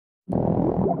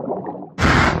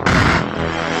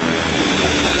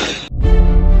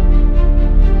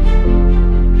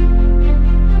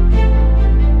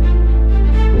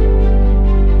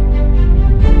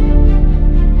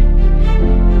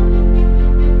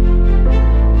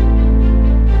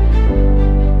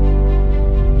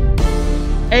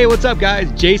Hey, what's up guys?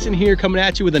 Jason here coming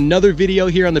at you with another video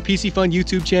here on the Piscifun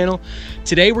YouTube channel.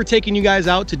 Today we're taking you guys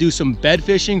out to do some bed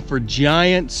fishing for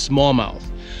giant smallmouth.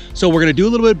 So we're gonna do a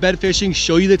little bit of bed fishing,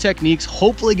 show you the techniques,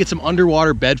 hopefully get some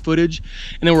underwater bed footage.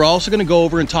 And then we're also gonna go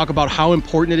over and talk about how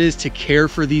important it is to care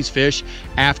for these fish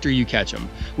after you catch them.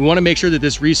 We wanna make sure that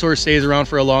this resource stays around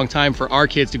for a long time for our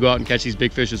kids to go out and catch these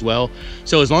big fish as well.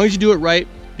 So as long as you do it right,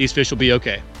 these fish will be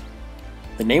okay.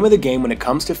 The name of the game when it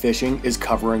comes to fishing is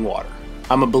covering water.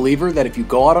 I'm a believer that if you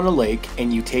go out on a lake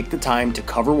and you take the time to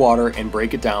cover water and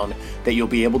break it down, that you'll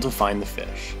be able to find the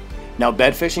fish. Now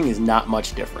bed fishing is not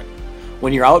much different.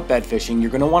 When you're out bed fishing,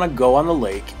 you're going to want to go on the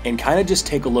lake and kind of just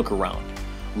take a look around.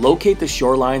 Locate the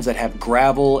shorelines that have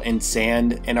gravel and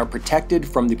sand and are protected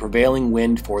from the prevailing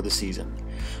wind for the season.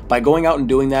 By going out and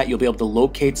doing that, you'll be able to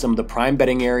locate some of the prime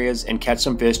bedding areas and catch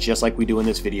some fish just like we do in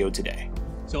this video today.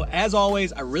 So as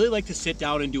always, I really like to sit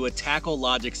down and do a tackle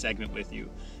logic segment with you.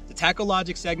 The tackle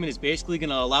logic segment is basically going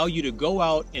to allow you to go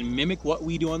out and mimic what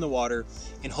we do on the water,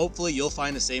 and hopefully you'll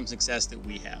find the same success that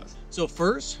we have. So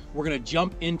first, we're going to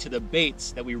jump into the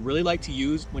baits that we really like to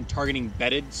use when targeting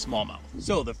bedded smallmouth.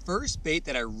 So the first bait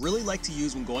that I really like to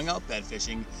use when going out bed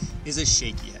fishing is a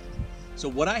shaky head. So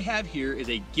what I have here is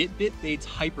a Get Bit Baits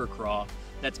Hyper Craw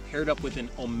that's paired up with an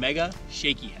Omega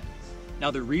shaky head.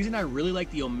 Now the reason I really like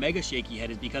the Omega shaky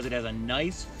head is because it has a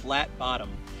nice flat bottom,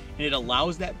 and it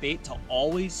allows that bait to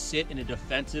always sit in a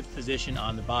defensive position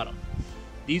on the bottom.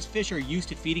 These fish are used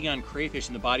to feeding on crayfish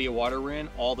in the body of water we're in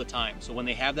all the time. So when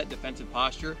they have that defensive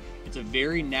posture, it's a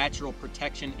very natural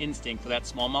protection instinct for that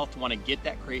smallmouth to want to get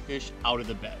that crayfish out of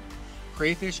the bed.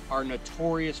 Crayfish are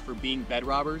notorious for being bed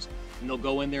robbers, and they'll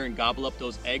go in there and gobble up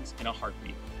those eggs in a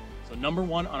heartbeat. So number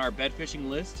one on our bed fishing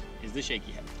list is the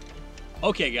shaky head.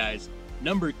 Okay guys,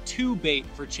 number two bait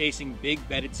for chasing big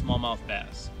bedded smallmouth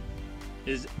bass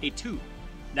is a tube.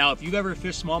 Now, if you've ever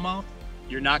fished smallmouth,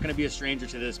 you're not going to be a stranger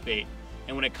to this bait.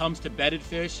 And when it comes to bedded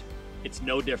fish, it's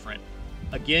no different.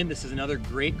 Again, this is another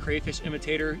great crayfish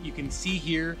imitator. You can see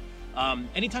here,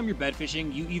 anytime you're bed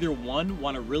fishing, you either one,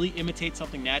 want to really imitate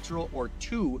something natural, or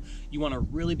two, you want to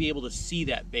really be able to see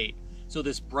that bait. So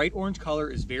this bright orange color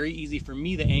is very easy for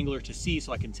me, the angler, to see,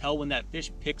 so I can tell when that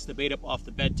fish picks the bait up off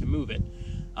the bed to move it.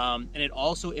 And it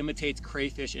also imitates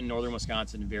crayfish in northern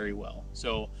Wisconsin very well.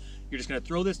 So you're just going to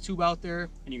throw this tube out there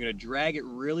and you're going to drag it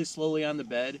really slowly on the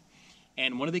bed.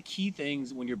 And one of the key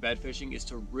things when you're bed fishing is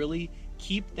to really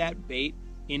keep that bait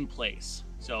in place.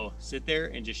 So sit there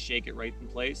and just shake it right in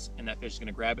place, and that fish is going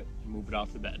to grab it and move it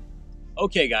off the bed.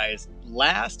 Okay guys,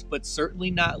 last but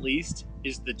certainly not least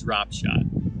is the drop shot.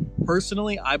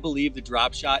 Personally, I believe the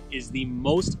drop shot is the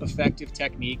most effective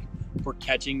technique for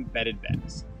catching bedded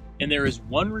bass. And there is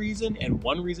one reason and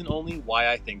one reason only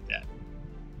why I think that.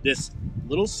 This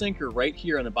little sinker right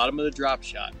here on the bottom of the drop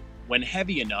shot, when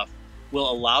heavy enough,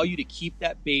 will allow you to keep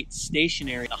that bait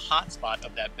stationary in the hot spot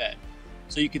of that bed.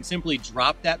 So you can simply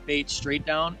drop that bait straight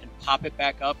down and pop it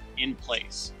back up in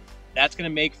place. That's going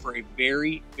to make for a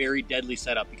very, very deadly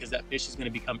setup, because that fish is going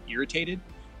to become irritated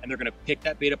and they're going to pick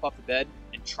that bait up off the bed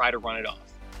and try to run it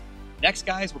off. Next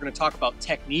guys, we're going to talk about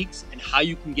techniques and how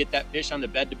you can get that fish on the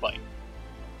bed to bite.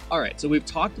 All right, so we've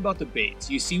talked about the baits.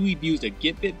 You see we've used a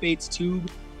Get Bit Baits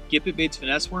tube, Get Bit Baits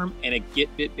finesse worm, and a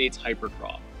Get Bit Baits hyper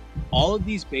craw. All of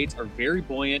these baits are very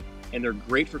buoyant, and they're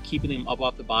great for keeping them up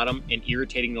off the bottom and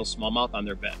irritating those smallmouth on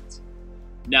their beds.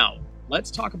 Now, let's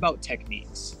talk about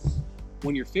techniques.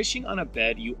 When you're fishing on a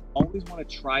bed, you always want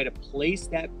to try to place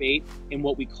that bait in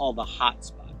what we call the hot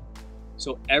spot.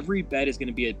 So every bed is going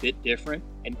to be a bit different,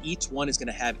 and each one is going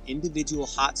to have individual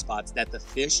hot spots that the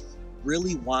fish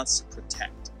really wants to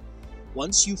protect.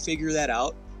 Once you figure that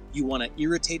out, you want to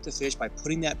irritate the fish by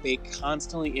putting that bait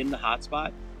constantly in the hot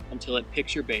spot until it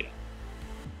picks your bait up.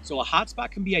 So a hot spot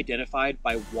can be identified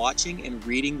by watching and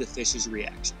reading the fish's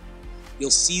reaction. You'll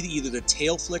see that either the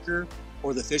tail flicker,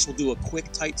 or the fish will do a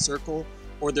quick tight circle,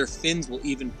 or their fins will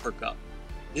even perk up.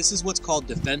 This is what's called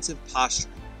defensive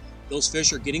posturing. Those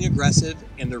fish are getting aggressive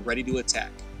and they're ready to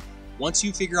attack. Once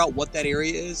you figure out what that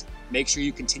area is, make sure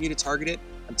you continue to target it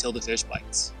until the fish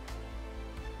bites.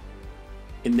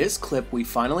 In this clip, we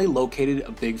finally located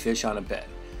a big fish on a bed.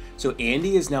 So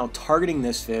Andy is now targeting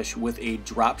this fish with a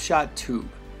drop shot tube.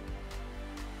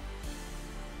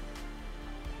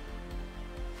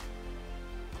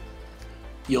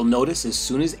 You'll notice as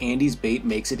soon as Andy's bait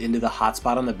makes it into the hot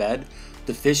spot on the bed,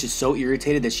 the fish is so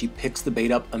irritated that she picks the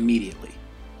bait up immediately.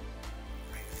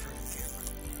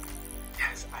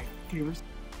 Yes, I do.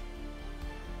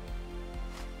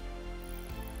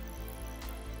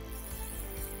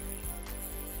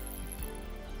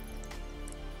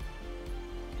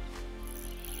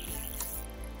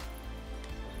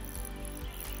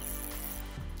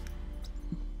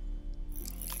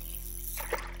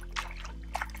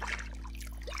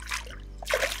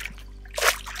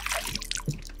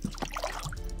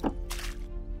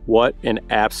 What an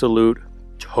absolute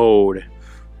toad.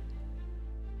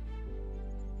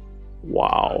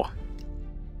 Wow.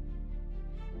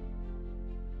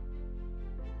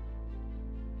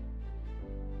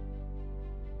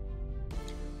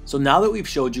 So now that we've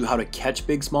showed you how to catch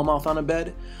big smallmouth on a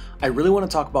bed, I really want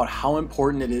to talk about how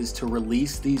important it is to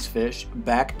release these fish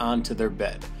back onto their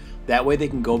bed. That way they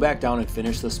can go back down and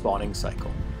finish the spawning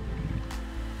cycle.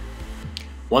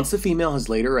 Once the female has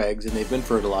laid her eggs and they've been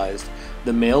fertilized,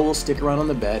 the male will stick around on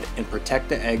the bed and protect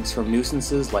the eggs from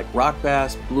nuisances like rock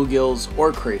bass, bluegills,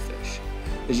 or crayfish.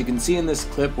 As you can see in this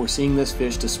clip, we're seeing this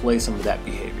fish display some of that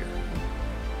behavior.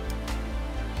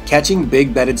 Catching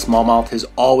big bedded smallmouth has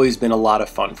always been a lot of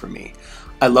fun for me.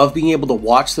 I love being able to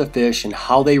watch the fish and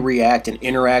how they react and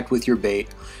interact with your bait.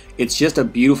 It's just a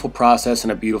beautiful process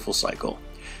and a beautiful cycle.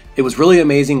 It was really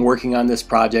amazing working on this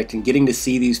project and getting to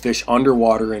see these fish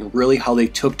underwater and really how they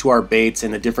took to our baits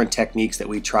and the different techniques that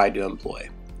we tried to employ.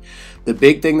 The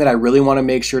big thing that I really want to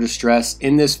make sure to stress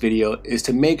in this video is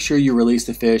to make sure you release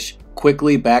the fish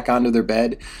quickly back onto their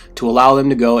bed to allow them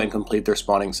to go and complete their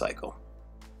spawning cycle.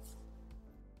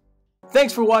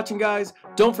 Thanks for watching, guys.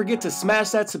 Don't forget to smash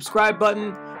that subscribe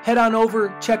button, head on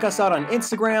over, check us out on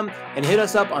Instagram, and hit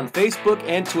us up on Facebook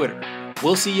and Twitter.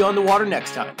 We'll see you on the water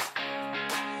next time.